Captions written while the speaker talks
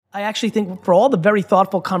I actually think for all the very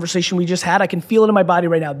thoughtful conversation we just had, I can feel it in my body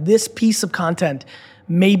right now. This piece of content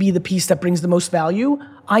may be the piece that brings the most value.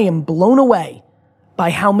 I am blown away by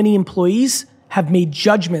how many employees have made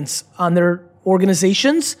judgments on their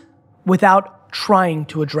organizations without trying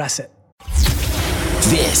to address it.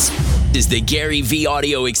 This is the Gary V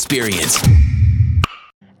audio experience.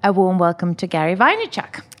 A warm welcome to Gary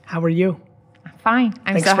Vaynerchuk. How are you? I'm fine.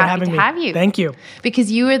 I'm Thanks so for happy having to me. have you. Thank you.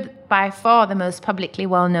 Because you are by far the most publicly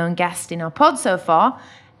well-known guest in our pod so far.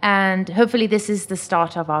 And hopefully this is the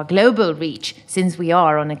start of our global reach, since we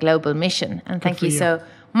are on a global mission. And thank you so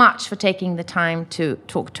much for taking the time to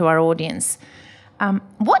talk to our audience.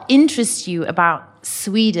 What interests you about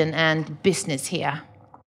Sweden and business here?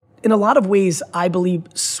 In a lot of ways, I believe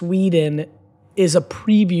Sweden is a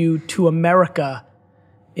preview to America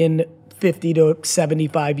in 50 to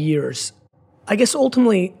 75 years. I guess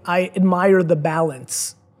ultimately, I admire the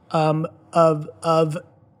balance of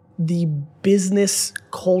the business,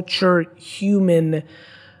 culture, human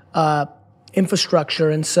infrastructure.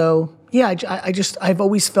 And so, yeah, I've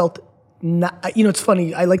always felt, it's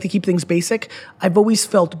funny, I like to keep things basic. I've always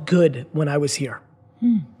felt good when I was here.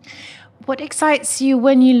 What excites you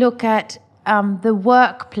when you look at the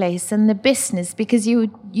workplace and the business? Because you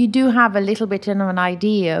do have a little bit of an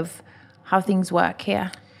idea of how things work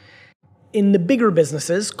here. In the bigger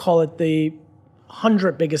businesses, call it the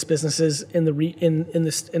 100 biggest businesses in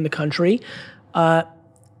the country,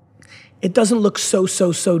 it doesn't look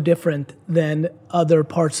so different than other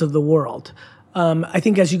parts of the world. I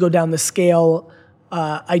think as you go down the scale,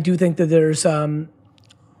 I do think that there's, I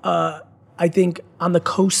think on the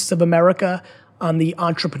coasts of America, on the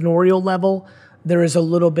entrepreneurial level, there is a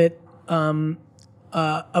little bit of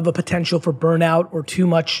a potential for burnout or too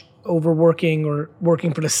much overworking or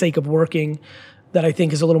working for the sake of working that I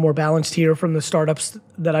think is a little more balanced here from the startups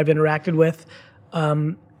that I've interacted with.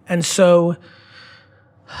 And so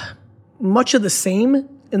much of the same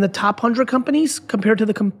in the top 100 companies compared to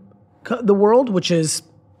the world, which is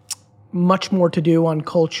much more to do on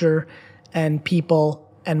culture and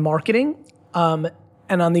people and marketing.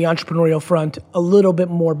 And on the entrepreneurial front, a little bit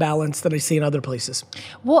more balance than I see in other places.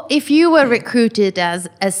 Well, if you were recruited as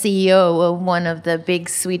a CEO of one of the big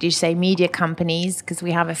Swedish, say, media companies, because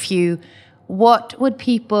we have a few, what would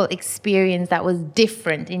people experience that was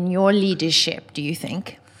different in your leadership, do you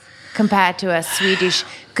think, compared to a Swedish?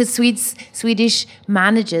 Because Swedish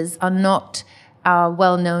managers are not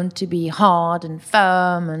well known to be hard and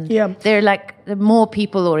firm, and they're more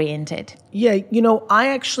people-oriented. Yeah, I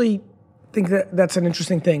actually think that's an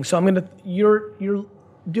interesting thing. So you're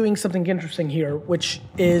doing something interesting here, which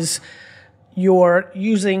is you're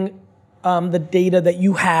using the data that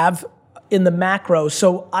you have in the macro.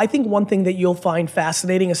 So I think one thing that you'll find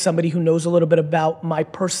fascinating as somebody who knows a little bit about my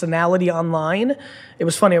personality online, it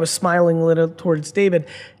was funny, I was smiling a little towards David.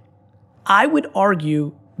 I would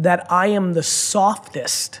argue that I am the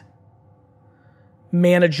softest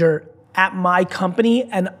manager at my company,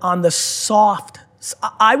 and on the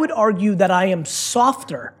I would argue that I am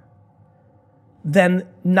softer than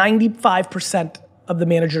 95% of the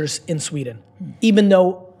managers in Sweden, even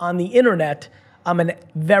though on the internet, I'm a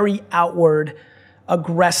very outward,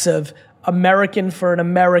 aggressive, American for an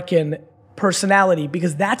American personality,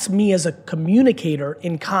 because that's me as a communicator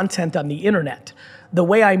in content on the internet. The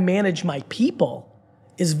way I manage my people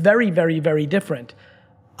is very, very, very different.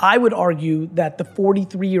 I would argue that the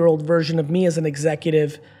 43-year-old version of me as an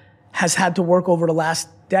executive has had to work over the last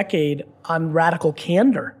decade on radical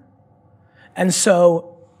candor. And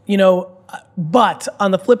so, but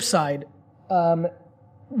on the flip side,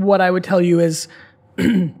 what I would tell you is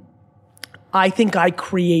I think I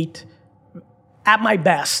create, at my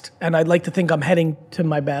best, and I'd like to think I'm heading to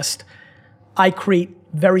my best, I create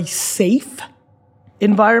very safe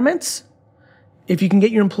environments. If you can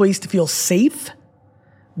get your employees to feel safe,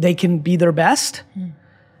 they can be their best.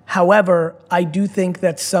 However, I do think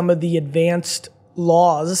that some of the advanced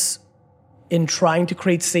laws in trying to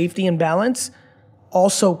create safety and balance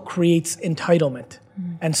also creates entitlement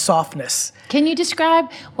and softness. Can you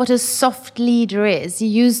describe what a soft leader is? You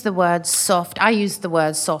use the word soft. I use the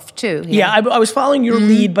word soft too. Yeah, I was following your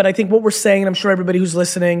lead, but I think what we're saying, and I'm sure everybody who's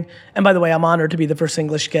listening, and by the way, I'm honored to be the first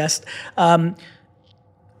English guest,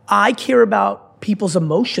 I care about people's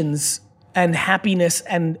emotions and happiness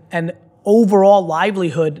and overall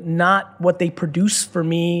livelihood, not what they produce for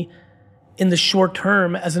me in the short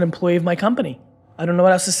term as an employee of my company. I don't know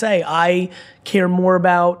what else to say. I care more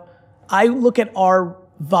about, I look at our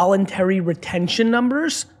voluntary retention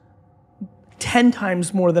numbers 10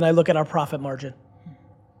 times more than I look at our profit margin.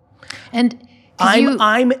 And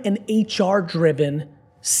I'm an HR-driven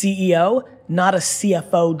CEO, not a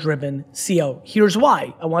CFO-driven CEO. Here's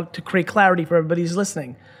why. I want to create clarity for everybody who's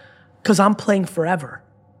listening. Because I'm playing forever.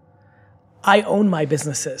 I own my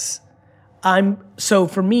businesses. So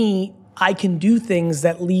for me, I can do things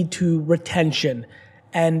that lead to retention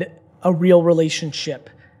and a real relationship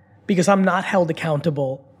because I'm not held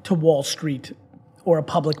accountable to Wall Street or a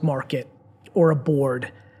public market or a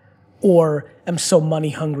board or am so money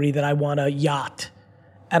hungry that I want a yacht.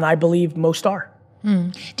 And I believe most are.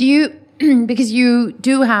 Do you, because you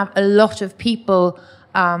do have a lot of people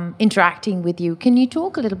interacting with you, can you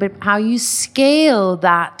talk a little bit how you scale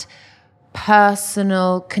that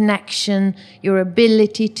personal connection, your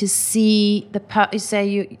ability to see the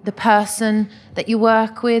person that you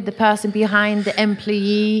work with, the person behind the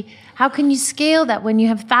employee? How can you scale that when you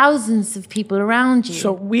have thousands of people around you?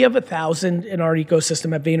 So we have 1,000 in our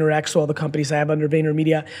ecosystem at VaynerX, all the companies I have under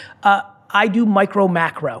VaynerMedia. I do micro,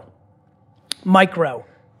 macro. Micro,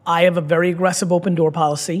 I have a very aggressive open door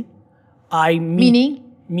policy.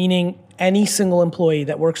 Meaning any single employee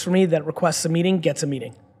that works for me that requests a meeting gets a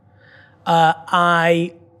meeting.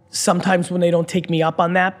 I sometimes when they don't take me up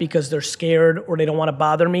on that because they're scared or they don't want to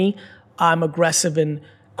bother me, I'm aggressive in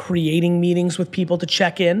creating meetings with people to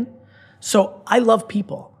check in. So I love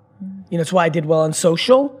people. It's why I did well on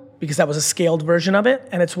social because that was a scaled version of it.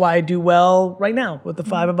 And it's why I do well right now with the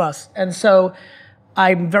 5 of us. And so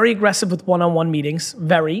I'm very aggressive with one-on-one meetings,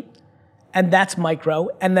 and that's micro.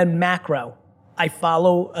 And then macro, I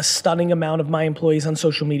follow a stunning amount of my employees on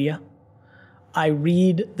social media. I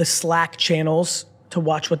read the Slack channels to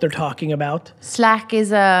watch what they're talking about. Slack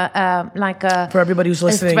is for everybody who's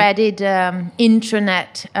listening, a threaded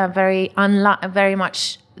intranet, very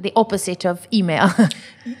much the opposite of email.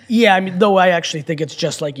 Yeah, though I actually think it's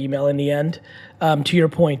just like email in the end. To your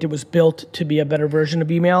point, it was built to be a better version of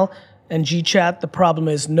email. And GChat, the problem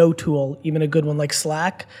is no tool, even a good one like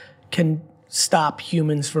Slack, can stop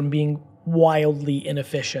humans from being wildly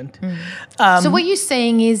inefficient. So what you're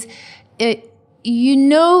saying is, you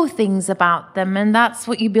know things about them, and that's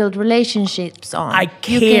what you build relationships on. I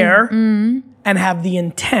care and have the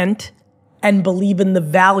intent and believe in the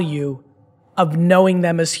value of knowing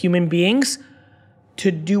them as human beings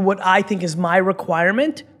to do what I think is my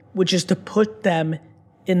requirement, which is to put them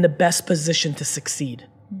in the best position to succeed.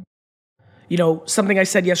 Something I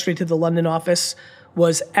said yesterday to the London office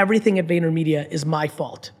was everything at VaynerMedia is my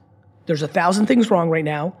fault. There's 1,000 things wrong right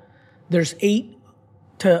now. There's 8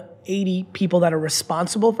 to 80 people that are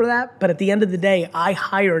responsible for that. But at the end of the day, I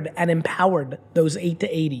hired and empowered those 8 to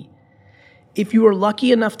 80. If you are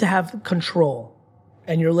lucky enough to have control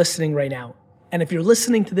and you're listening right now, and if you're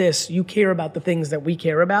listening to this, you care about the things that we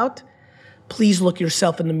care about, please look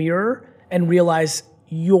yourself in the mirror and realize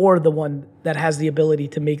you're the one that has the ability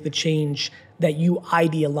to make the change that you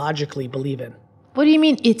ideologically believe in. What do you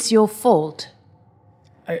mean it's your fault?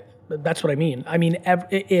 That's what I mean.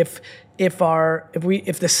 If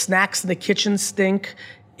the snacks in the kitchen stink,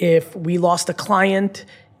 if we lost a client,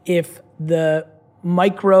 if the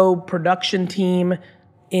micro production team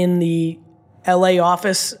in the LA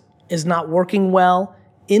office is not working well,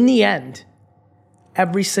 in the end,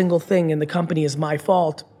 every single thing in the company is my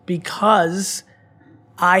fault because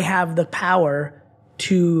I have the power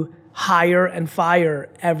to hire and fire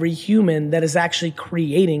every human that is actually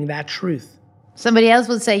creating that truth. Somebody else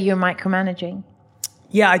would say you're micromanaging.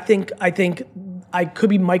 Yeah, I think I could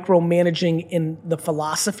be micromanaging in the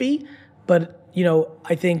philosophy, but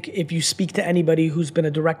I think if you speak to anybody who's been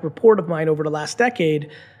a direct report of mine over the last decade,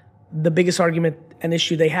 the biggest argument and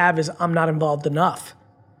issue they have is I'm not involved enough.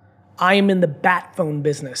 I am in the bat phone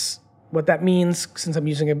business. What that means, since I'm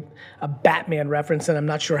using a Batman reference, and I'm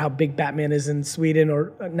not sure how big Batman is in Sweden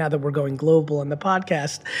or now that we're going global on the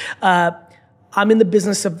podcast, I'm in the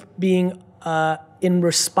business of being in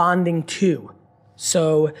responding to.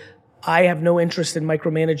 So I have no interest in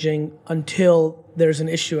micromanaging until there's an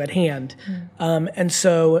issue at hand. And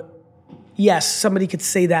so, yes, somebody could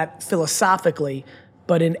say that philosophically,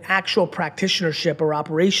 but in actual practitionership or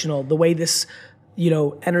operational, the way this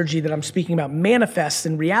energy that I'm speaking about manifests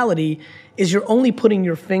in reality is you're only putting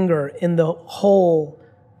your finger in the hole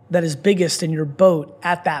that is biggest in your boat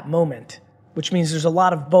at that moment, which means there's a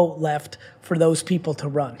lot of boat left for those people to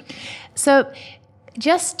run. So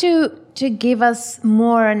just to give us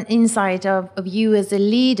more an insight of you as a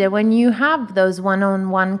leader, when you have those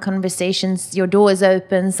one-on-one conversations, your door is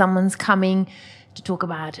open, someone's coming to talk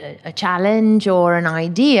about a challenge or an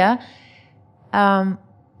idea,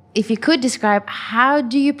 if you could describe, how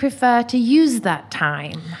do you prefer to use that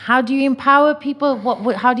time? How do you empower people?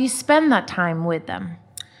 How do you spend that time with them?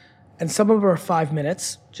 And some of them are 5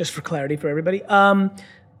 minutes, just for clarity for everybody.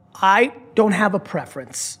 I don't have a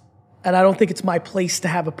preference. and I don't think it's my place to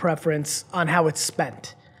have a preference on how it's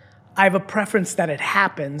spent. I have a preference that it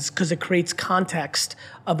happens because it creates context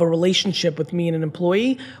of a relationship with me and an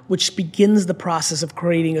employee, which begins the process of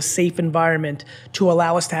creating a safe environment to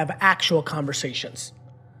allow us to have actual conversations.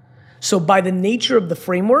 So by the nature of the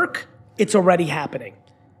framework, it's already happening.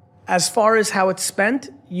 As far as how it's spent,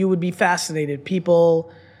 you would be fascinated. People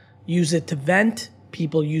use it to vent.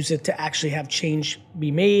 People use it to actually have change be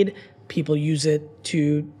made. People use it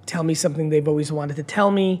to tell me something they've always wanted to tell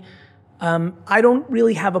me. I don't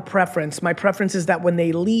really have a preference. My preference is that when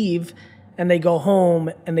they leave and they go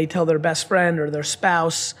home and they tell their best friend or their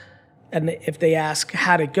spouse, and if they ask,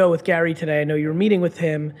 how'd it go with Gary today? I know you were meeting with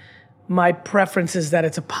him. My preference is that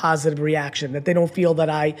it's a positive reaction, that they don't feel that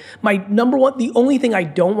the only thing I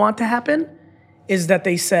don't want to happen is that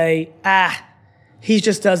they say, he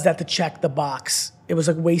just does that to check the box. It was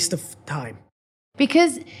a waste of time.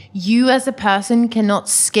 Because you as a person cannot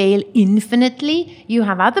scale infinitely. You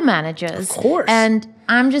have other managers. Of course. And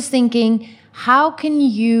I'm just thinking, how can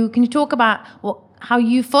you talk about how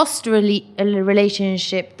you foster a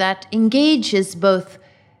relationship that engages both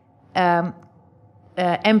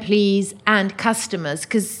employees and customers?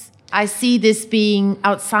 Because I see this being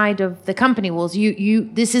outside of the company walls.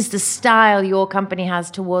 This is the style your company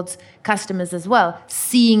has towards customers as well,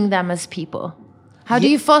 seeing them as people. How do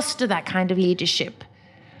you foster that kind of leadership?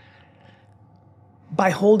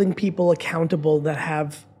 By holding people accountable that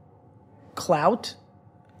have clout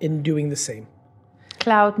in doing the same.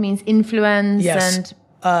 Clout means influence and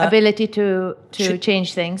ability to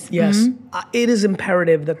change things. Yes. Mm-hmm. It is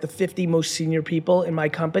imperative that the 50 most senior people in my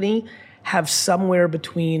company have somewhere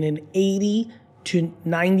between an 80 to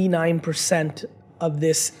 99% of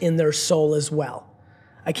this in their soul as well.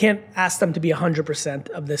 I can't ask them to be 100%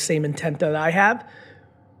 of the same intent that I have,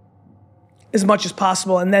 as much as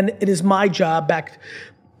possible. And then it is my job, back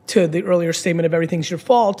to the earlier statement of everything's your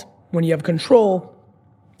fault, when you have control,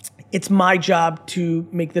 it's my job to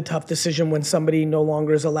make the tough decision when somebody no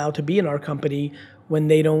longer is allowed to be in our company, when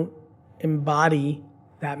they don't embody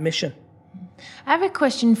that mission. I have a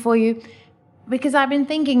question for you, because I've been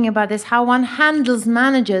thinking about this, how one handles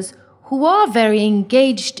managers who are very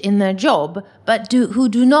engaged in their job, but who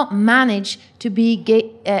do not manage to be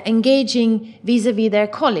engaging vis-a-vis their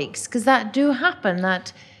colleagues. Because that do happen,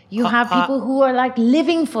 that you have people who are like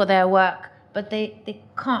living for their work, but they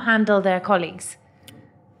can't handle their colleagues.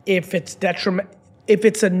 If it's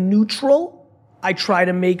a neutral, I try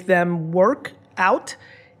to make them work out.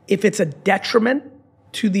 If it's a detriment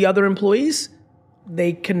to the other employees,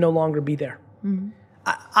 they can no longer be there. Mm-hmm.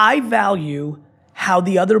 I value how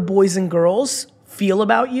the other boys and girls feel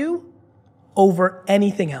about you over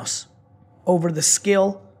anything else, over the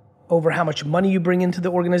skill, over how much money you bring into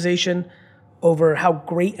the organization, over how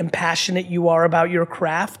great and passionate you are about your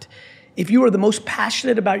craft. If you are the most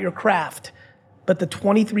passionate about your craft, but the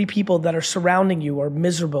 23 people that are surrounding you are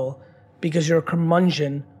miserable because you're a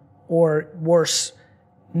curmudgeon, or worse,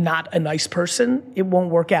 not a nice person, it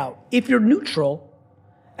won't work out. If you're neutral,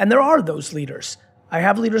 and there are those leaders, I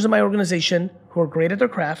have leaders in my organization who are great at their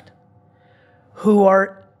craft, who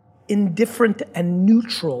are indifferent and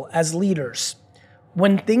neutral as leaders.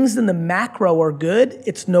 When things in the macro are good,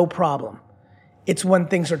 it's no problem. It's when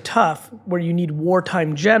things are tough, where you need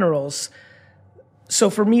wartime generals. So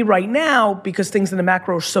for me right now, because things in the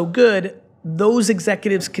macro are so good, those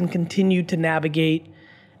executives can continue to navigate,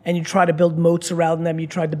 and you try to build moats around them. You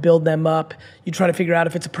try to build them up. You try to figure out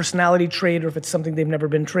if it's a personality trait or if it's something they've never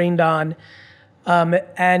been trained on.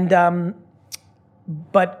 But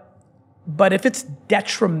if it's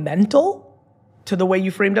detrimental to the way you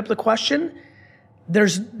framed up the question,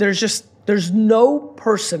 there's no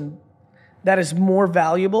person that is more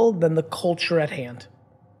valuable than the culture at hand.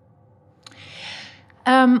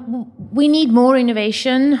 We need more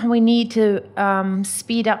innovation. We need to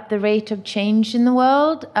speed up the rate of change in the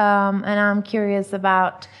world. And I'm curious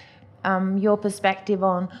about your perspective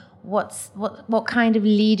on what kind of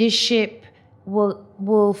leadership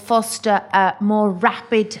will foster a more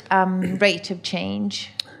rapid rate of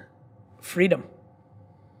change. Freedom.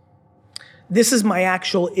 This is my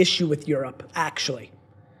actual issue with Europe, actually.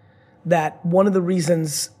 That one of the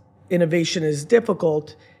reasons innovation is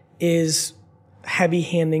difficult is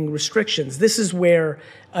heavy-handing restrictions. This is where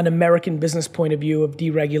an American business point of view of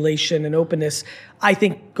deregulation and openness, I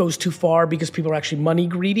think, goes too far because people are actually money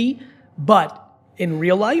greedy. But in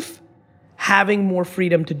real life, having more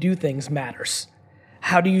freedom to do things matters.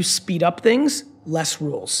 How do you speed up things? Less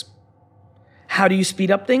rules. How do you speed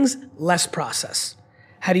up things? Less process.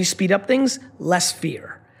 How do you speed up things? Less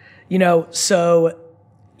fear.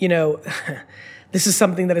 This is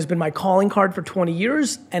something that has been my calling card for 20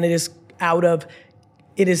 years, and it is out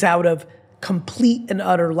of complete and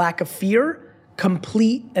utter lack of fear,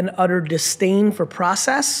 complete and utter disdain for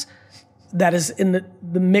process that is in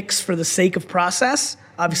the mix for the sake of process.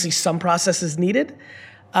 Obviously, some process is needed.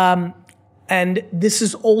 And this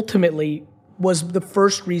is ultimately was the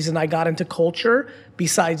first reason I got into culture,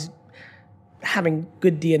 besides having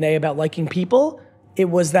good DNA about liking people. It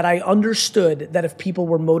was that I understood that if people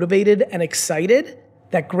were motivated and excited,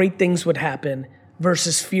 that great things would happen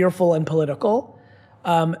versus fearful and political.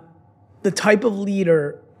 The type of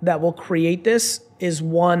leader that will create this is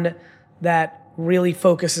one that really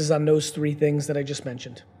focuses on those three things that I just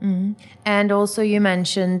mentioned. Mm-hmm. And also you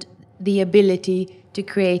mentioned the ability to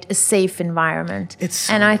create a safe environment.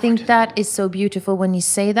 And I think that is so beautiful when you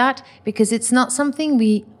say that, because it's not something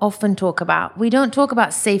we often talk about. We don't talk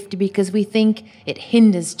about safety because we think it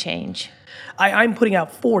hinders change. I'm putting out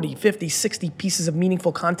 40, 50, 60 pieces of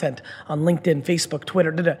meaningful content on LinkedIn, Facebook,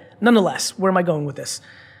 Twitter. Nonetheless, where am I going with this?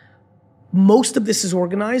 Most of this is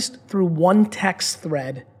organized through one text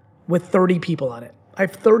thread with 30 people on it. I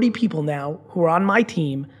have 30 people now who are on my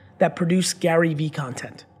team that produce Gary V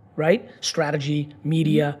content, right? Strategy,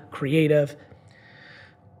 media, creative.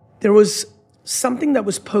 There was something that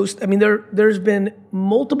was posted. I mean, there's been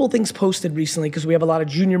multiple things posted recently because we have a lot of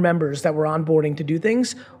junior members that were onboarding to do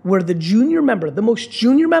things where the junior member, the most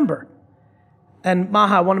junior member, and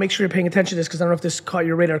Maha, I want to make sure you're paying attention to this because I don't know if this caught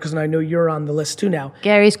your radar because I know you're on the list too now.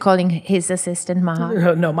 Gary's calling his assistant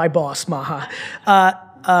Maha. No, my boss, Maha.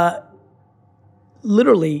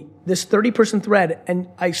 Literally, this 30-person thread, and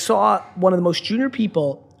I saw one of the most junior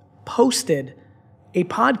people posted a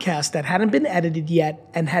podcast that hadn't been edited yet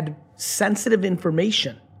and had sensitive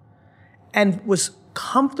information and was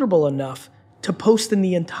comfortable enough to post in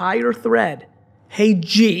the entire thread, "Hey,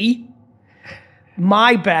 G,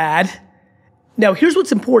 my bad." Now, here's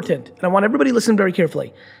what's important, and I want everybody to listen very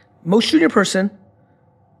carefully. Most junior person,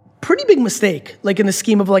 pretty big mistake, like in the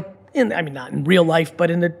scheme of not in real life, but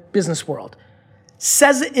in the business world,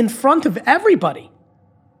 says it in front of everybody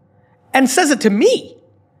and says it to me.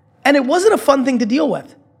 And it wasn't a fun thing to deal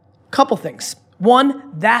with. Couple things.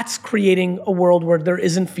 One, that's creating a world where there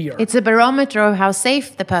isn't fear. It's a barometer of how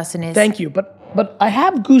safe the person is. Thank you. But I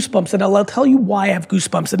have goosebumps, and I'll tell you why I have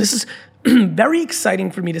goosebumps. And this is very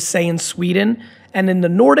exciting for me to say in Sweden and in the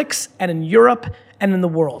Nordics and in Europe and in the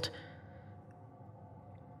world.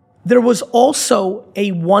 There was also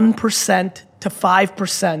a 1% to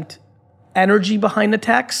 5% energy behind the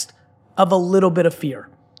text of a little bit of fear.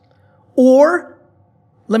 Or,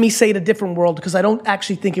 let me say it a different world because I don't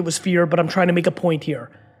actually think it was fear, but I'm trying to make a point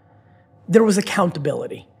here. There was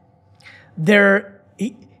accountability.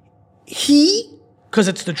 He, because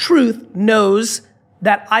it's the truth, knows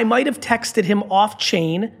that I might have texted him off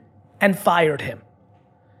chain and fired him.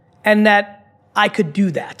 And that I could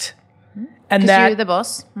do that. And because you're the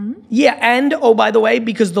boss. Mm-hmm. Yeah, and oh, by the way,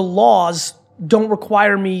 because the laws don't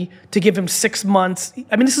require me to give him 6 months.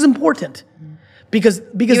 I mean, this is important. Because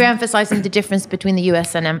you're emphasizing the difference between the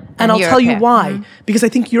US and I'll Europe tell you here. why. Mm-hmm. Because I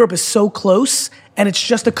think Europe is so close and it's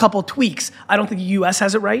just a couple tweaks. I don't think the US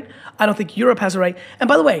has it right. I don't think Europe has it right. And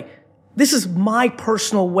by the way, this is my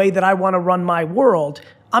personal way that I want to run my world.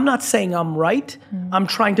 I'm not saying I'm right. Mm-hmm. I'm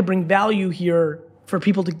trying to bring value here for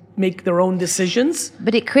people to make their own decisions.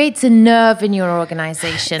 But it creates a nerve in your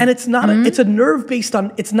organization. And it's not it's a nerve based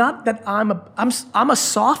on, it's not that I'm a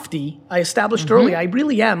softie. I established earlier, I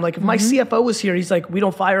really am. Like if my CFO was here, he's like, we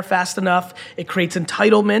don't fire fast enough. It creates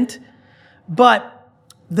entitlement. But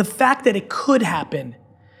the fact that it could happen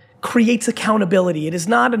creates accountability. It is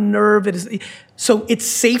not a nerve. So it's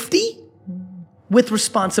safety with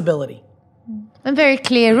responsibility. And very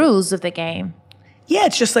clear rules of the game. Yeah,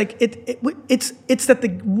 it's just like it's that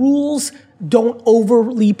the rules don't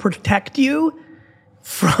overly protect you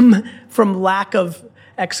from lack of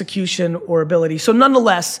execution or ability. So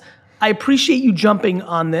nonetheless, I appreciate you jumping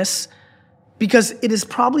on this because it is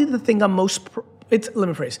probably the thing I'm let me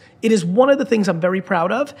rephrase. It is one of the things I'm very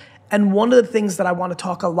proud of and one of the things that I want to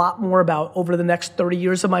talk a lot more about over the next 30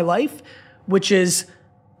 years of my life, which is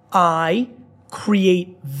I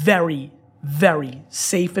create very, very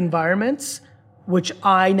safe environments, which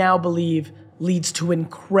I now believe leads to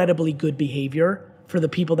incredibly good behavior for the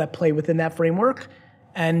people that play within that framework.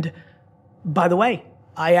 And by the way,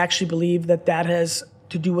 I actually believe that has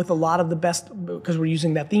to do with a lot of the best, because we're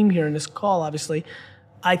using that theme here in this call, obviously,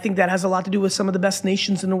 I think that has a lot to do with some of the best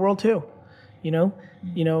nations in the world too. You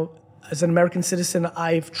know, as an American citizen,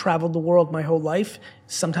 I've traveled the world my whole life,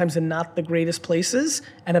 sometimes in not the greatest places,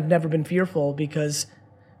 and have never been fearful because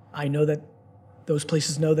I know that those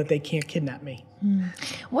places know that they can't kidnap me.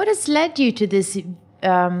 What has led you to this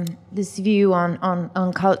this view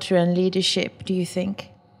on culture and leadership, do you think?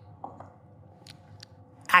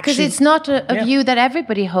 Because it's not a view that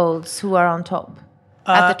everybody holds who are on top,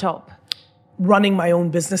 at the top. Running my own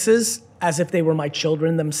businesses as if they were my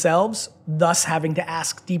children themselves, thus having to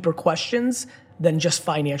ask deeper questions than just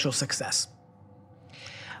financial success.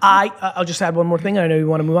 I'll just add one more thing. I know you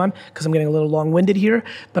want to move on because I'm getting a little long-winded here,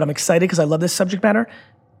 but I'm excited because I love this subject matter.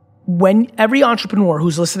 When every entrepreneur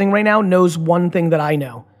who's listening right now knows one thing that I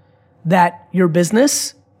know, that your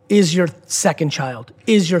business is your second child,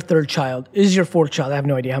 is your third child, is your fourth child. I have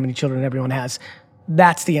no idea how many children everyone has.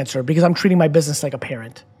 That's the answer, because I'm treating my business like a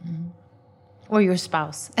parent. Or your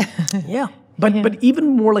spouse. Yeah. But even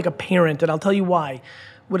more like a parent, and I'll tell you why.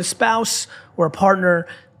 With a spouse or a partner,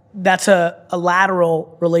 that's a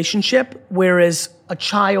lateral relationship, whereas a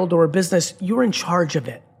child or a business, you're in charge of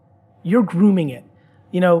it. You're grooming it.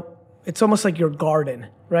 You know, it's almost like your garden,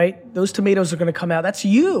 right? Those tomatoes are going to come out. That's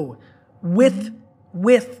you with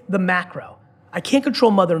the macro. I can't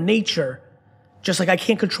control Mother Nature, just like I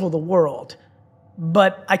can't control the world.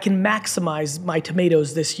 But I can maximize my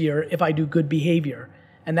tomatoes this year if I do good behavior.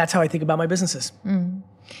 And that's how I think about my businesses. What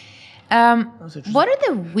are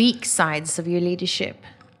the weak sides of your leadership?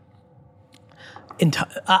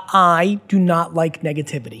 I do not like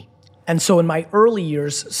negativity. And so in my early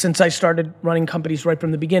years, since I started running companies right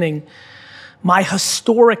from the beginning, my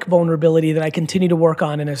historic vulnerability that I continue to work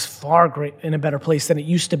on and is far great in a better place than it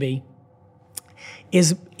used to be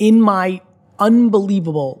is in my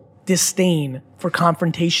unbelievable disdain for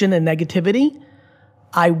confrontation and negativity.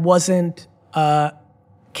 I wasn't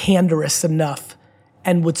candorous enough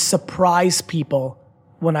and would surprise people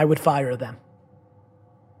when I would fire them.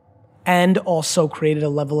 And also created a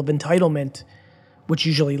level of entitlement, which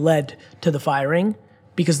usually led to the firing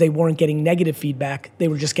because they weren't getting negative feedback. They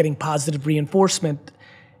were just getting positive reinforcement.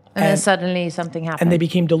 And then suddenly something happened. And they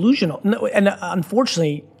became delusional. No, and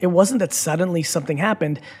unfortunately, it wasn't that suddenly something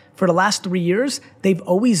happened. For the last 3 years, they've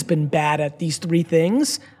always been bad at these three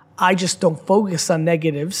things. I just don't focus on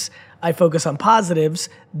negatives. I focus on positives.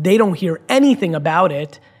 They don't hear anything about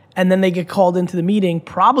it. And then they get called into the meeting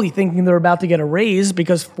probably thinking they're about to get a raise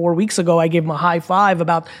because 4 weeks ago I gave them a high five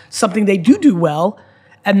about something they do well.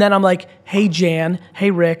 And then I'm like, hey, Jan,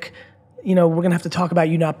 hey, Rick, you know, we're going to have to talk about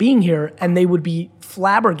you not being here. And they would be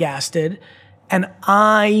flabbergasted. And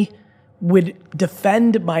I would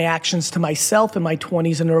defend my actions to myself in my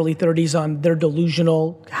 20s and early 30s on they're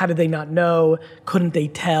delusional. How did they not know? Couldn't they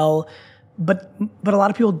tell? But a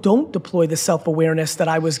lot of people don't deploy the self-awareness that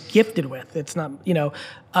I was gifted with. It's not, you know,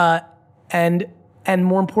 and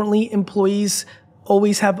more importantly, employees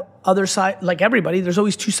always have other side, like everybody, there's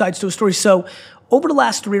always two sides to a story. So over the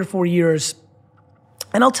last 3 or 4 years,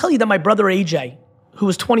 and I'll tell you that my brother AJ, who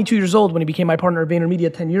was 22 years old when he became my partner at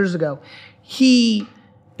VaynerMedia 10 years ago, he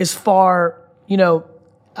is far, you know,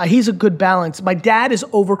 he's a good balance. My dad is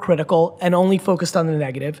overcritical and only focused on the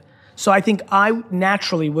negative. So I think I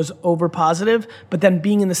naturally was over positive, but then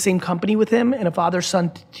being in the same company with him and a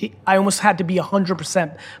father-son, I almost had to be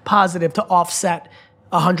 100% positive to offset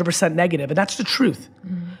 100% negative, and that's the truth.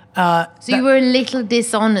 So you were a little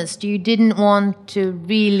dishonest. You didn't want to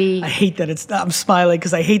really... I hate that I'm smiling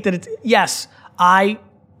because I hate that it's... Yes, I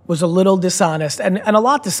was a little dishonest and a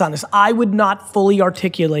lot dishonest. I would not fully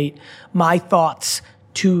articulate my thoughts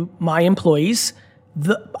to my employees.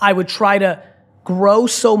 I would try to grow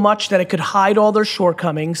so much that it could hide all their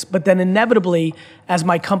shortcomings, but then inevitably, as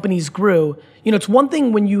my companies grew, you know, it's one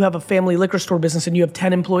thing when you have a family liquor store business and you have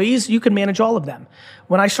 10 employees, you can manage all of them.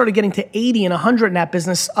 When I started getting to 80 and 100 in that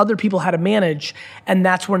business, other people had to manage, and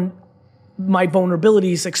that's when my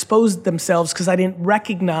vulnerabilities exposed themselves because I didn't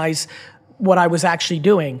recognize what I was actually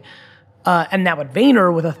doing. And now at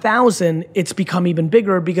Vayner, with 1,000, it's become even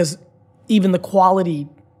bigger because even the quality,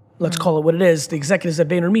 let's call it what it is, the executives at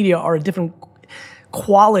VaynerMedia are a different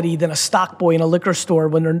quality than a stock boy in a liquor store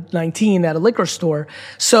when they're 19 at a liquor store.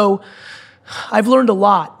 So I've learned a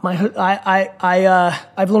lot.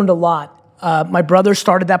 I've learned a lot. My brother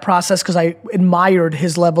started that process because I admired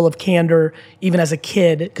his level of candor even as a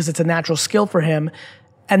kid because it's a natural skill for him.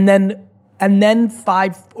 And then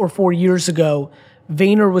 5 or 4 years ago,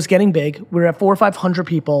 Vayner was getting big. We were at 400 or 500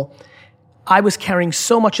 people. I was carrying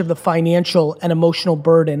so much of the financial and emotional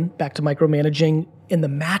burden, back to micromanaging, in the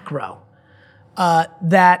macro.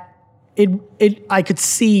 That I could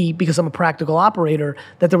see, because I'm a practical operator,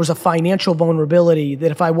 that there was a financial vulnerability, that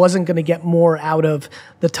if I wasn't going to get more out of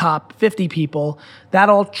the top 50 people, that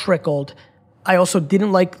all trickled. I also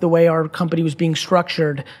didn't like the way our company was being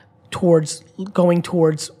structured towards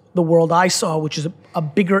the world I saw, which is a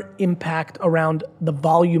bigger impact around the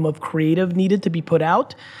volume of creative needed to be put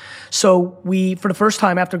out. So we, for the first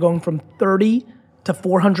time after going from 30 to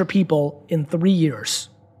 400 people in 3 years,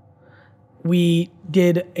 we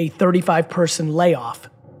did a 35-person layoff.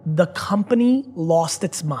 The company lost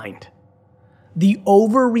its mind. The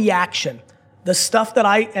overreaction, the stuff that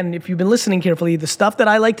and if you've been listening carefully, the stuff that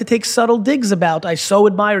I like to take subtle digs about, I so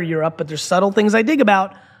admire Europe, but there's subtle things I dig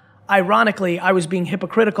about. Ironically, I was being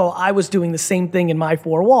hypocritical. I was doing the same thing in my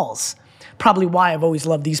four walls. Probably why I've always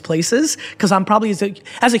loved these places, because I'm probably,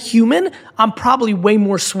 as a human, I'm probably way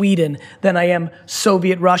more Sweden than I am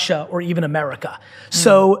Soviet Russia or even America.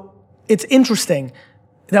 So it's interesting.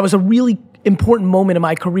 That was a really important moment in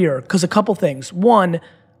my career, because a couple things. One,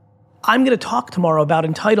 I'm going to talk tomorrow about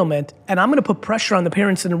entitlement, and I'm going to put pressure on the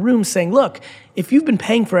parents in the room saying, look, if you've been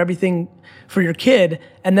paying for everything for your kid,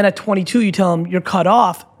 and then at 22 you tell them you're cut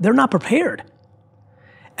off, they're not prepared.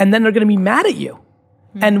 And then they're going to be mad at you.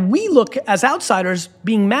 And we look as outsiders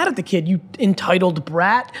being mad at the kid, you entitled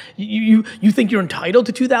brat. You think you're entitled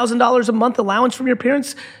to $2,000 a month allowance from your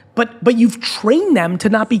parents, but you've trained them to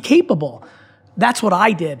not be capable. That's what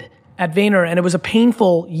I did at Vayner, and it was a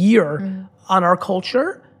painful year on our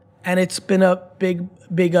culture, and it's been a big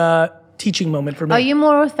teaching moment for me. Are you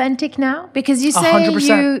more authentic now? Because you say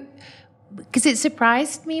 100%. Because it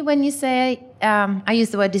surprised me when you say, I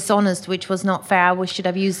used the word dishonest, which was not fair. We should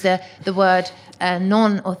have used the word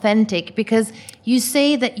non-authentic, because you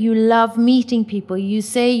say that you love meeting people. You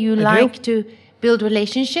say you like to build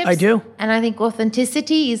relationships. I do. And I think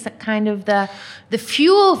authenticity is kind of the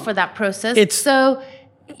fuel for that process. So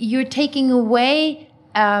you're taking away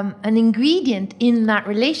an ingredient in that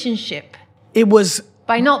relationship. It was...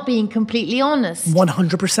 by not being completely honest.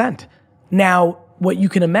 100%. Now, what you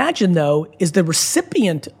can imagine, though, is the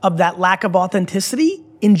recipient of that lack of authenticity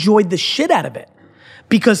enjoyed the shit out of it,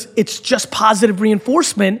 because it's just positive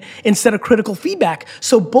reinforcement instead of critical feedback.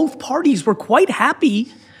 So both parties were quite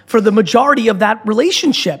happy for the majority of that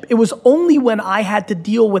relationship. It was only when I had to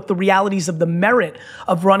deal with the realities of the merit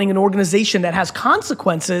of running an organization that has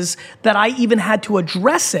consequences that I even had to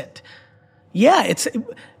address it. Yeah,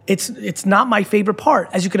 it's not my favorite part.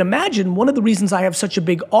 As you can imagine, one of the reasons I have such a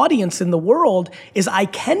big audience in the world is I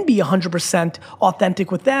can be 100%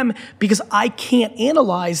 authentic with them, because I can't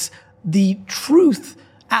analyze the truth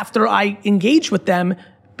after I engage with them,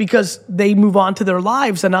 because they move on to their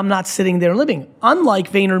lives and I'm not sitting there living.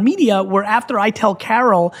 Unlike VaynerMedia, where after I tell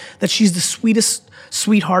Carol that she's the sweetest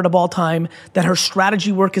sweetheart of all time, that her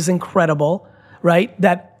strategy work is incredible, right?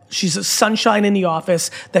 That she's a sunshine in the office,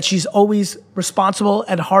 that she's always responsible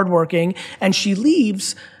and hardworking, and she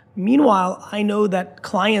leaves. Meanwhile, I know that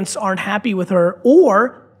clients aren't happy with her,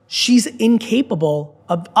 or she's incapable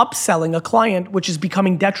of upselling a client, which is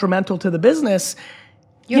becoming detrimental to the business.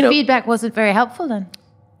 Your feedback wasn't very helpful then.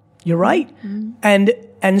 You're right.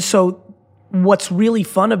 And so what's really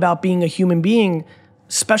fun about being a human being,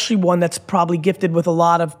 especially one that's probably gifted with a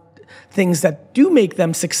lot of things that do make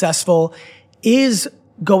them successful, is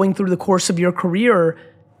going through the course of your career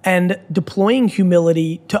and deploying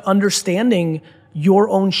humility to understanding your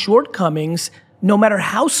own shortcomings, no matter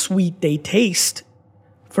how sweet they taste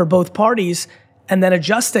for both parties, and then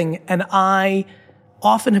adjusting. And I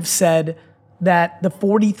often have said that the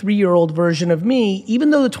 43-year-old version of me,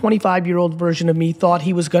 even though the 25-year-old version of me thought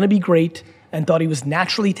he was going to be great and thought he was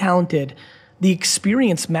naturally talented, the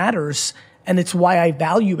experience matters. And it's why I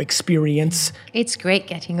value experience. It's great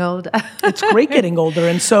getting older. It's great getting older.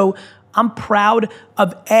 And so I'm proud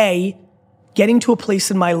of getting to a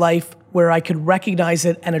place in my life where I could recognize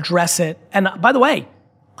it and address it. And by the way,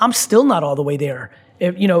 I'm still not all the way there.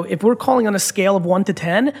 If we're calling on a scale of 1 to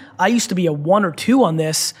 10, I used to be a 1 or 2 on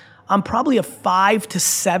this. I'm probably a 5 to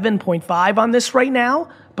 7.5 on this right now,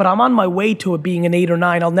 but I'm on my way to it being an 8 or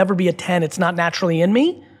 9. I'll never be a 10. It's not naturally in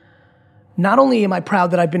me. Not only am I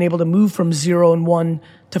proud that I've been able to move from 0 and 1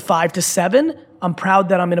 to 5 to 7, I'm proud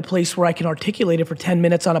that I'm in a place where I can articulate it for 10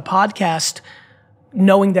 minutes on a podcast,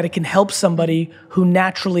 knowing that it can help somebody who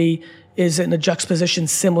naturally is in a juxtaposition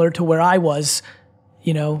similar to where I was.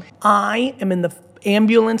 I am in the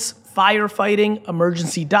ambulance, firefighting,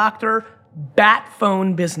 emergency doctor, bat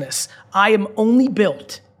phone business. I am only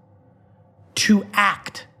built to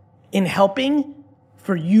act in helping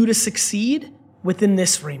for you to succeed within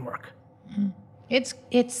this framework. It's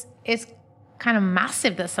kind of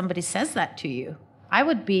massive that somebody says that to you. I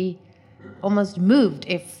would be almost moved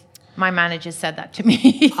if my manager said that to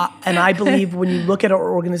me. And I believe when you look at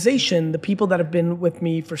our organization, the people that have been with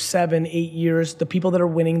me for 7, 8 years, the people that are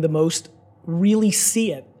winning the most really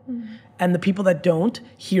see it. Mm-hmm. And the people that don't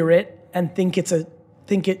hear it and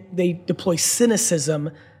they deploy cynicism,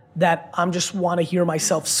 that I'm just want to hear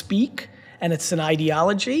myself speak and it's an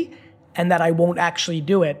ideology and that I won't actually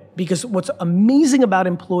do it. Because what's amazing about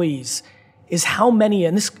employees is how many,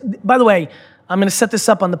 and this, by the way, I'm going to set this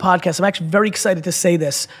up on the podcast. I'm actually very excited to say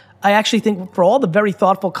this. I actually think for all the very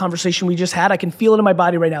thoughtful conversation we just had, I can feel it in my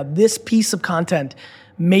body right now. This piece of content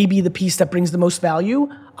may be the piece that brings the most value.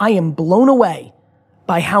 I am blown away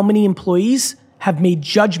by how many employees have made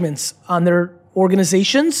judgments on their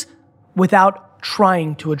organizations without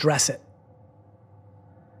trying to address it.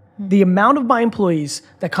 The amount of my employees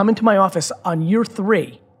that come into my office on year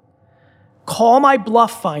 3, call my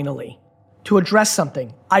bluff finally to address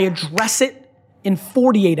something. I address it in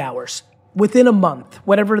 48 hours, within a month,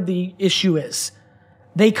 whatever the issue is.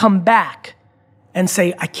 They come back and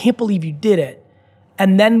say, I can't believe you did it.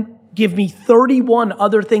 And then give me 31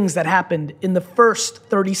 other things that happened in the first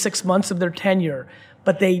 36 months of their tenure,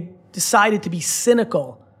 but they decided to be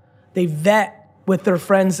cynical. They vet with their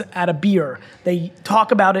friends at a beer. They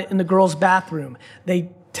talk about it in the girls' bathroom. They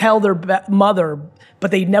tell their mother, but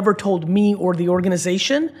they never told me or the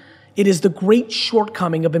organization. It is the great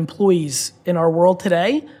shortcoming of employees in our world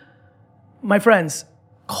today. My friends,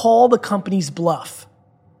 call the company's bluff.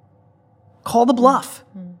 Call the bluff.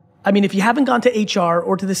 I mean, if you haven't gone to HR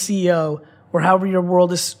or to the CEO or however your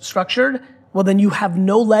world is structured, well, then you have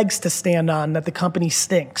no legs to stand on that the company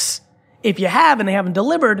stinks. If you have and they haven't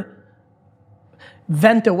delivered,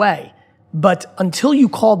 vent away. But until you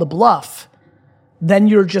call the bluff, then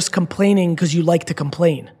you're just complaining because you like to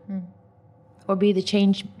complain. Or be the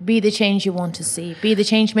change you want to see. Be the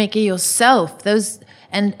change maker yourself.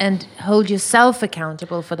 And hold yourself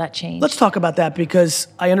accountable for that change. Let's talk about that because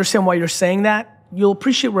I understand why you're saying that. You'll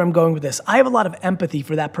appreciate where I'm going with this. I have a lot of empathy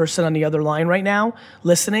for that person on the other line right now,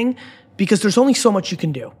 listening, because there's only so much you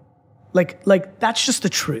can do. Like that's just the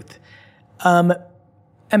truth.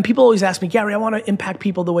 And people always ask me, Gary, I want to impact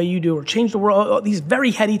people the way you do or change the world. These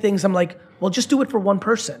very heady things. I'm like, well, just do it for one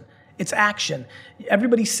person. It's action.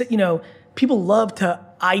 People love to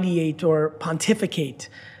ideate or pontificate,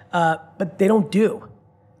 but they don't do.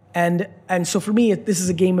 And so for me, this is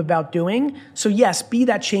a game about doing. So yes, be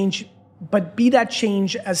that change, but be that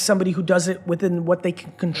change as somebody who does it within what they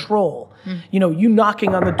can control. You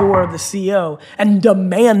knocking on the door of the CEO and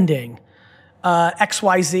demanding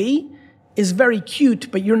XYZ is very cute,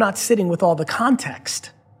 but you're not sitting with all the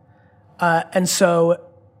context. Yeah.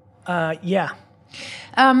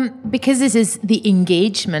 Because this is the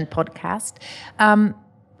engagement podcast,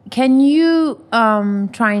 can you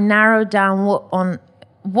try and narrow down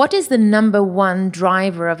what is the number one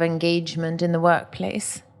driver of engagement in the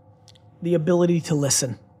workplace? The ability to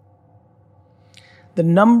listen. The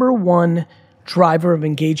number one driver of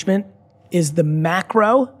engagement is the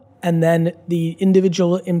macro and then the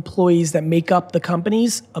individual employees that make up the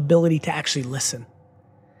company's ability to actually listen.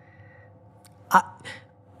 I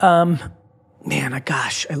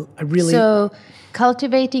really... So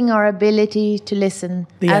cultivating our ability to listen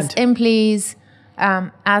as employees,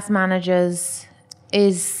 as managers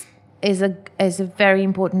is a very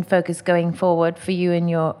important focus going forward for you and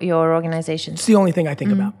your organization. It's the only thing I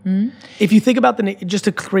think about. If you think about just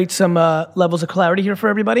to create some levels of clarity here for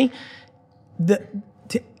everybody, the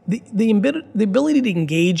ability to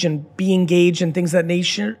engage and be engaged and things of that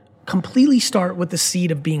nature completely start with the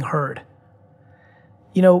seed of being heard.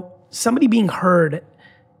 Somebody being heard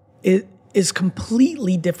is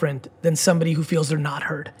completely different than somebody who feels they're not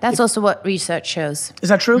heard. That's also what research shows. Is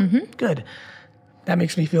that true? Good. That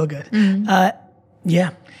makes me feel good.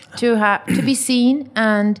 Yeah. To be seen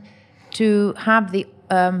and to have the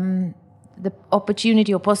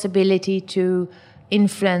opportunity or possibility to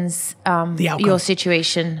influence your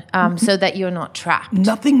situation so that you're not trapped.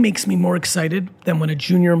 Nothing makes me more excited than when a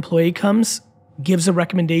junior employee comes, gives a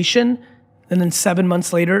recommendation, and then 7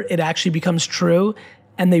 months later, it actually becomes true,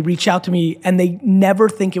 and they reach out to me, and they never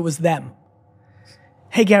think it was them.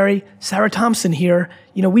 Hey, Gary, Sarah Thompson here.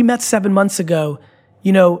 We met 7 months ago.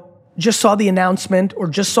 Just saw the announcement, or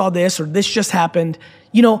just saw this, or this just happened.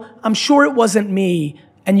 I'm sure it wasn't me,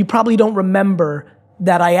 and you probably don't remember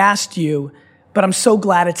that I asked you, but I'm so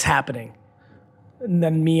glad it's happening. And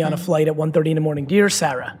then me on a flight at 1:30 in the morning. Dear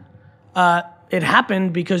Sarah, it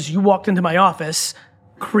happened because you walked into my office,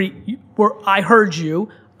 where I heard you.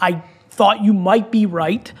 I thought you might be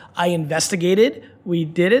right. I investigated. We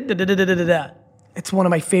did it. It's one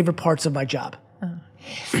of my favorite parts of my job.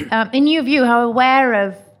 In your view, how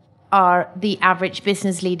aware are the average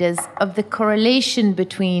business leaders of the correlation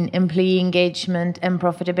between employee engagement and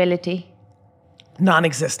profitability?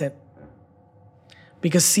 Non-existent.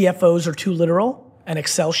 Because CFOs are too literal, an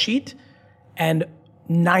Excel sheet, and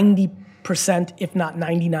 90 if not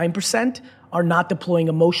 99%, are not deploying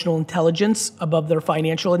emotional intelligence above their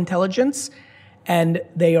financial intelligence. And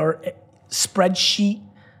they are spreadsheet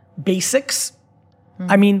basics.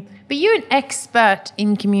 I mean, but you're an expert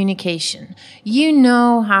in communication. You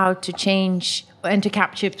know how to change and to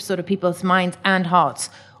capture sort of people's minds and hearts.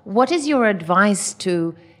 What is your advice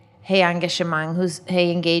to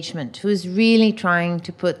Engagement, who's really trying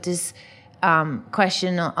to put this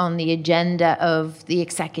question on the agenda of the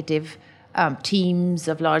executive teams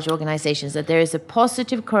of large organizations, that there is a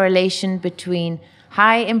positive correlation between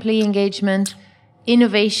high employee engagement,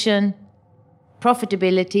 innovation,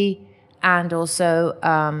 profitability, and also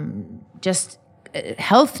just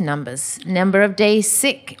health numbers, number of days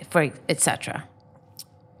sick, etc.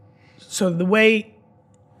 So the way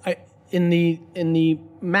in the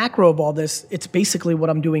macro of all this, it's basically what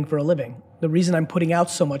I'm doing for a living. The reason I'm putting out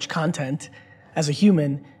so much content as a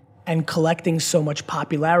human and collecting so much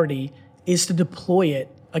popularity is to deploy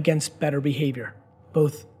it against better behavior,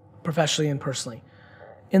 both professionally and personally.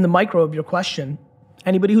 In the micro of your question,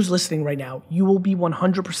 anybody who's listening right now, you will be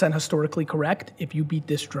 100% historically correct if you beat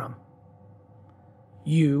this drum.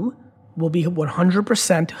 You will be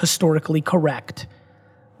 100% historically correct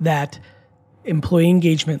that employee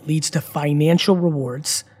engagement leads to financial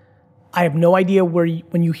rewards. I have no idea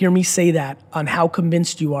when you hear me say that, on how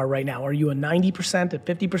convinced you are right now. Are you a 90%, a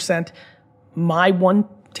 50%? My one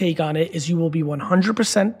take on it is you will be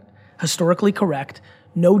 100% historically correct.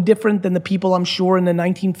 No different than the people, I'm sure, in the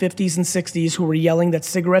 1950s and 60s who were yelling that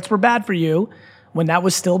cigarettes were bad for you when that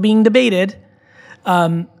was still being debated,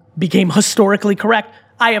 became historically correct.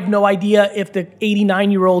 I have no idea if the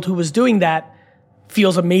 89-year-old who was doing that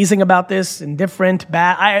feels amazing about this, indifferent,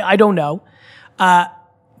 bad. I don't know.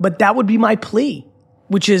 But that would be my plea,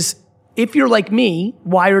 which is, if you're like me,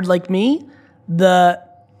 wired like me, the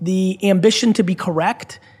ambition to be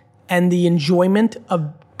correct and the enjoyment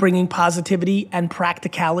of bringing positivity and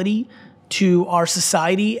practicality to our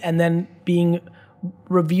society, and then being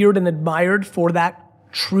revered and admired for that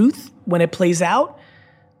truth when it plays out.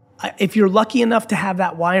 If you're lucky enough to have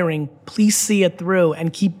that wiring, please see it through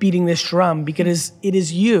and keep beating this drum, because it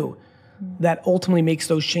is you that ultimately makes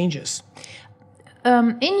those changes.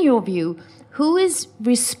 In your view, who is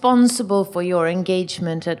responsible for your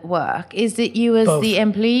engagement at work? Is it you as Both. The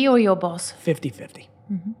employee or your boss? 50-50.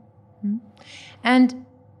 And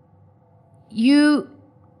you're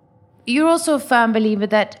also a firm believer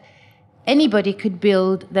that anybody could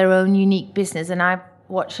build their own unique business. And I've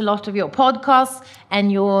watched a lot of your podcasts,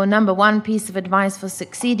 and your number one piece of advice for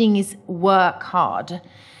succeeding is work hard.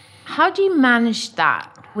 How do you manage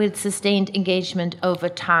that with sustained engagement over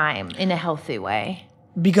time in a healthy way?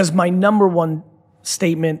 Because my number one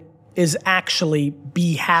statement is actually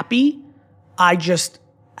be happy. I just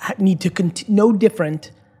need to no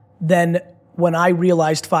different than when I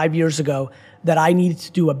realized 5 years ago that I needed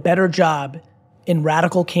to do a better job in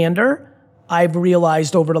radical candor. I've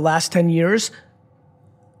realized over the last 10 years,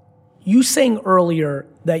 you saying earlier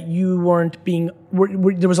that you weren't being,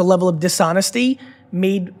 there was a level of dishonesty,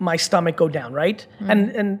 made my stomach go down, right?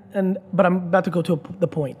 But I'm about to go to the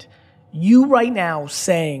point. You right now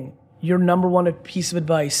saying your number one piece of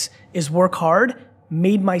advice is work hard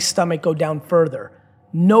made my stomach go down further.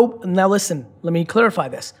 No, now listen, let me clarify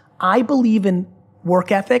this. I believe in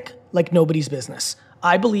work ethic like nobody's business.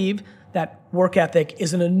 I believe that work ethic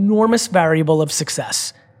is an enormous variable of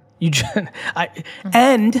success.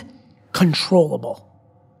 And controllable,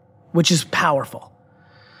 which is powerful.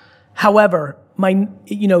 However,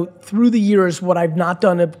 through the years, what I've not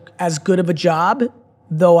done as good of a job,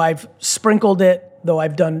 though I've sprinkled it, though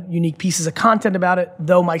I've done unique pieces of content about it,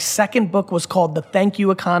 though my second book was called The Thank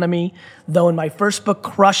You Economy, though in my first book,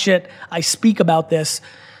 Crush It, I speak about this.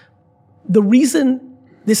 The reason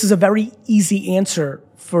this is a very easy answer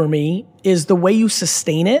for me is the way you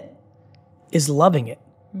sustain it is loving it.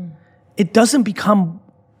 It doesn't become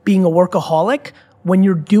being a workaholic when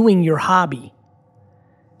you're doing your hobby.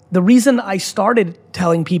 The reason I started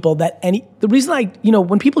telling people that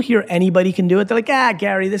when people hear anybody can do it, they're like,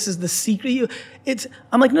 Gary, this is the secret.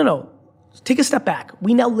 I'm like, no, take a step back.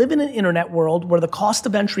 We now live in an internet world where the cost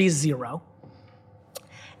of entry is zero.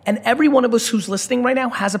 And every one of us who's listening right now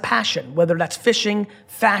has a passion, whether that's fishing,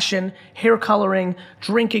 fashion, hair coloring,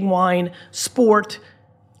 drinking wine, sport.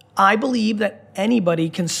 I believe that anybody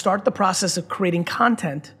can start the process of creating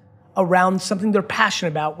content around something they're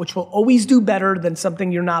passionate about, which will always do better than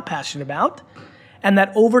something you're not passionate about. And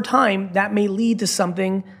that over time, that may lead to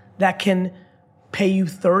something that can pay you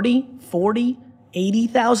 30, 40,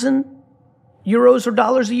 80,000 euros or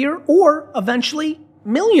dollars a year, or eventually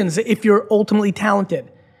millions if you're ultimately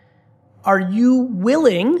talented. Are you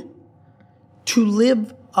willing to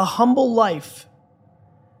live a humble life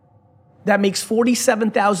that makes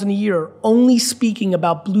 $47,000 a year only speaking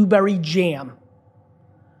about blueberry jam,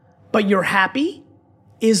 but you're happy,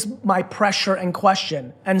 is my pressure and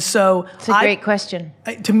question. And so it's a great question.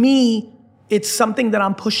 To me, it's something that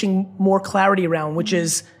I'm pushing more clarity around, which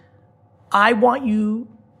is I want you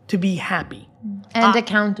to be happy. And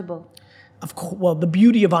accountable. Of course, well, the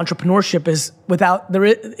beauty of entrepreneurship is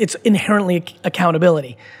it's inherently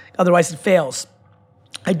accountability. Otherwise, it fails.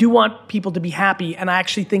 I do want people to be happy, and I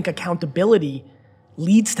actually think accountability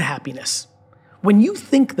leads to happiness. When you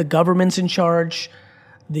think the government's in charge,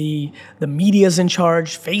 the media's in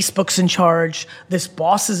charge, Facebook's in charge, this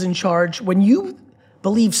boss is in charge, when you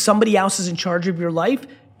believe somebody else is in charge of your life,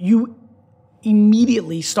 you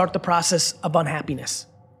immediately start the process of unhappiness.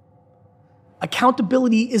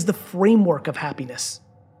 Accountability is the framework of happiness.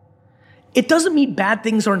 It doesn't mean bad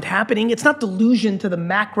things aren't happening. It's not delusion to the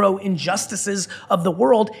macro injustices of the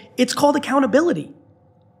world. It's called accountability.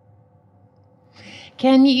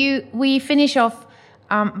 We finish off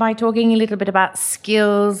by talking a little bit about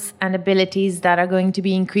skills and abilities that are going to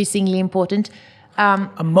be increasingly important.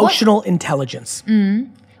 Emotional intelligence.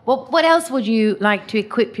 What else would you like to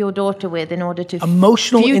equip your daughter with in order to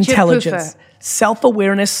emotional future-proof intelligence,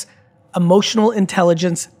 self-awareness, emotional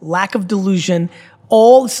intelligence, lack of delusion,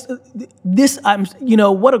 all this.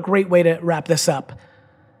 What a great way to wrap this up.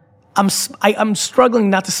 I'm struggling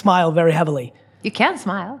not to smile very heavily. You can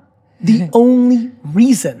smile. The only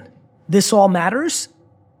reason this all matters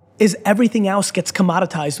is everything else gets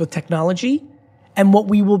commoditized with technology, and what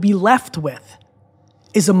we will be left with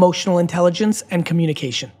is emotional intelligence and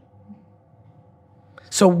communication.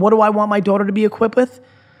 So what do I want my daughter to be equipped with?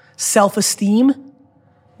 Self-esteem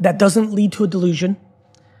that doesn't lead to a delusion,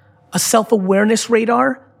 a self-awareness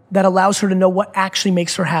radar that allows her to know what actually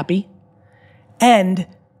makes her happy, and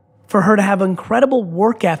for her to have incredible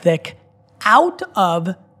work ethic out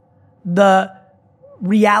of the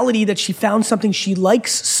reality that she found something she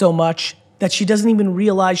likes so much that she doesn't even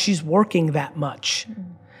realize she's working that much.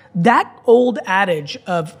 That old adage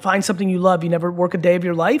of find something you love, you never work a day of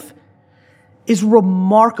your life, is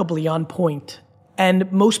remarkably on point.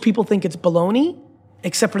 And most people think it's baloney,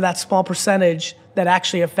 except for that small percentage that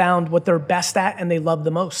actually have found what they're best at and they love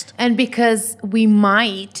the most. And because we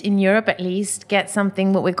might, in Europe at least, get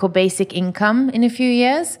something what we call basic income in a few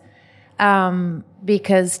years,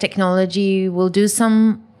 because technology will do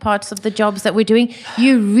some parts of the jobs that we're doing,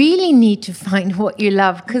 you really need to find what you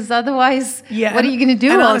love, because otherwise, what are you going to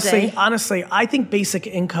do all day? Honestly, I think basic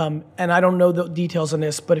income, and I don't know the details on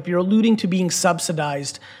this, but if you're alluding to being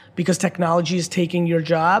subsidized because technology is taking your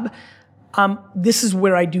job, this is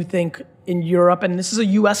where I do think in Europe, and this is a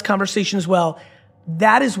US conversation as well,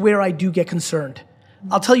 that is where I do get concerned.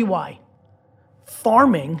 I'll tell you why.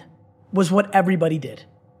 Farming was what everybody did.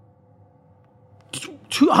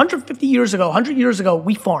 150 years ago, 100 years ago,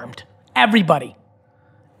 we farmed. Everybody.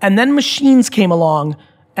 And then machines came along,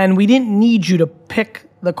 and we didn't need you to pick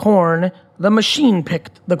the corn. The machine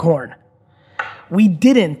picked the corn. We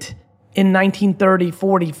didn't, in 1930,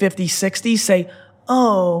 40, 50, 60, say,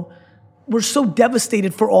 oh, we're so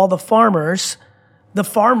devastated for all the farmers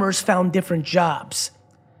found different jobs.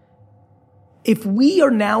 If we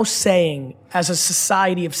are now saying, as a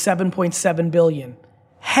society of 7.7 billion,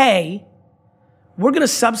 hey, we're going to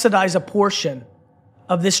subsidize a portion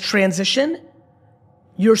of this transition,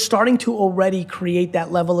 you're starting to already create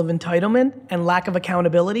that level of entitlement and lack of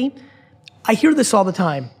accountability. I hear this all the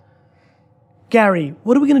time. Gary,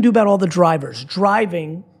 what are we going to do about all the drivers?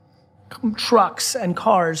 Driving trucks and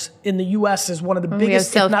cars in the US is one of the biggest. We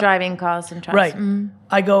have self-driving cars and trucks. Right.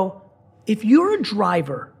 I go, if you're a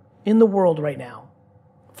driver in the world right now,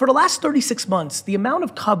 for the last 36 months, the amount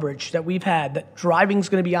of coverage that we've had that driving is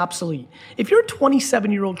going to be obsolete. If you're a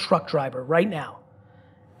 27-year-old truck driver right now,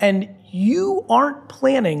 and you aren't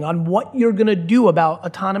planning on what you're going to do about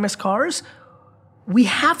autonomous cars, we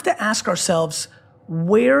have to ask ourselves,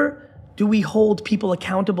 where do we hold people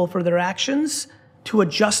accountable for their actions to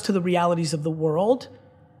adjust to the realities of the world?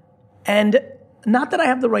 And not that I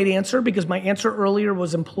have the right answer, because my answer earlier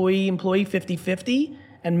was employee 50-50.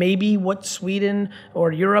 And maybe what Sweden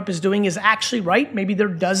or Europe is doing is actually right. Maybe there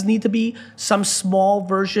does need to be some small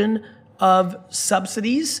version of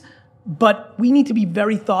subsidies, but we need to be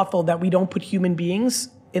very thoughtful that we don't put human beings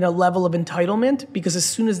in a level of entitlement, because as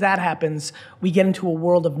soon as that happens, we get into a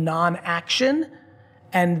world of non-action,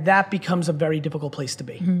 and that becomes a very difficult place to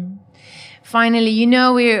be. Mm-hmm. Finally,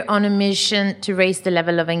 we're on a mission to raise the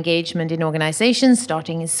level of engagement in organizations,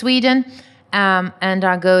 starting in Sweden. And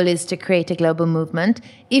our goal is to create a global movement.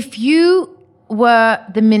 If you were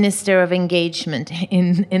the Minister of Engagement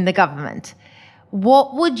in the government,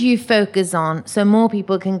 what would you focus on so more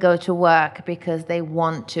people can go to work because they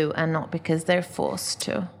want to and not because they're forced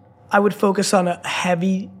to? I would focus on a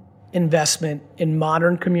heavy investment in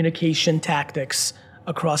modern communication tactics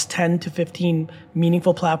across 10 to 15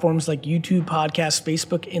 meaningful platforms like YouTube, podcasts,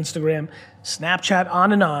 Facebook, Instagram, Snapchat,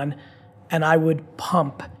 on. And I would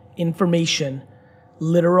pump information,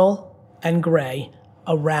 literal and gray,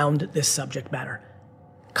 around this subject matter.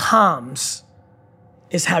 Comms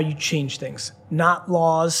is how you change things, not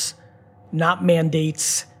laws, not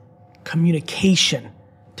mandates, communication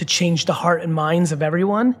to change the heart and minds of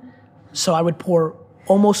everyone. So I would pour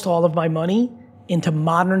almost all of my money into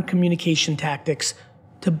modern communication tactics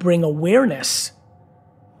to bring awareness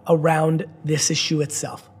around this issue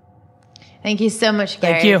itself. Thank you so much,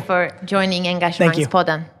 Gary, for joining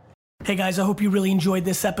Engagemangspodden. Hey guys, I hope you really enjoyed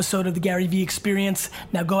this episode of the Gary V Experience.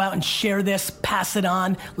 Now go out and share this, pass it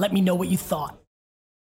on, let me know what you thought.